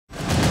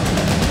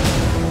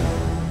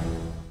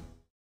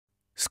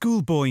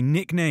Schoolboy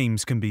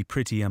nicknames can be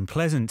pretty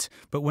unpleasant,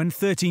 but when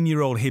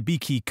 13-year-old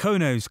Hibiki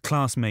Kono's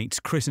classmates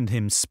christened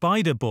him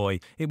Spider Boy,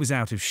 it was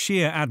out of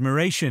sheer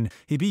admiration.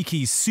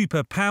 Hibiki's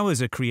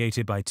superpowers are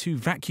created by two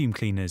vacuum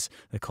cleaners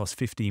that cost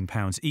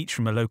 £15 each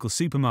from a local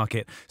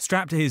supermarket.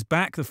 Strapped to his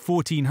back, the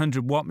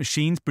 1400-watt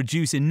machines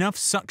produce enough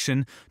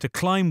suction to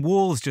climb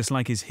walls just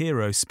like his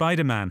hero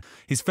Spider-Man.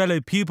 His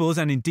fellow pupils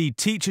and indeed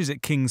teachers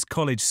at King's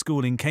College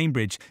School in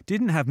Cambridge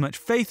didn't have much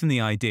faith in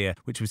the idea,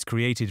 which was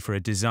created for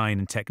a design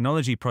and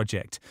technology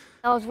project.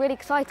 I was really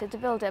excited to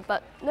build it,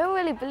 but no one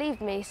really believed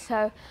me,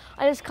 so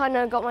I just kind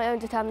of got my own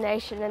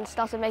determination and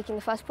started making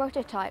the first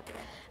prototype.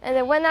 And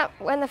then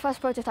when the first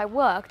prototype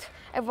worked,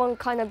 everyone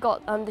kind of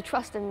got the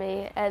trust in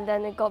me, and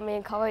then it got me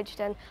encouraged,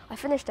 and I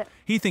finished it.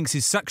 He thinks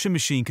his suction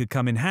machine could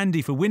come in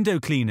handy for window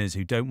cleaners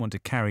who don't want to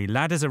carry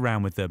ladders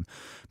around with them.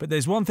 But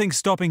there's one thing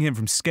stopping him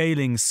from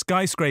scaling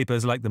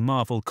skyscrapers like the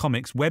Marvel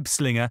Comics web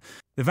slinger.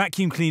 The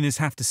vacuum cleaners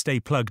have to stay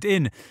plugged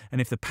in,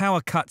 and if the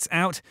power cuts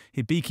out,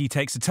 Hibiki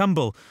takes a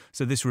tumble.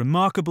 So this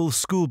remarkable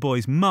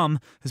schoolboy's mum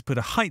has put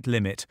a height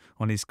limit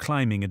on his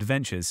climbing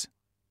adventures.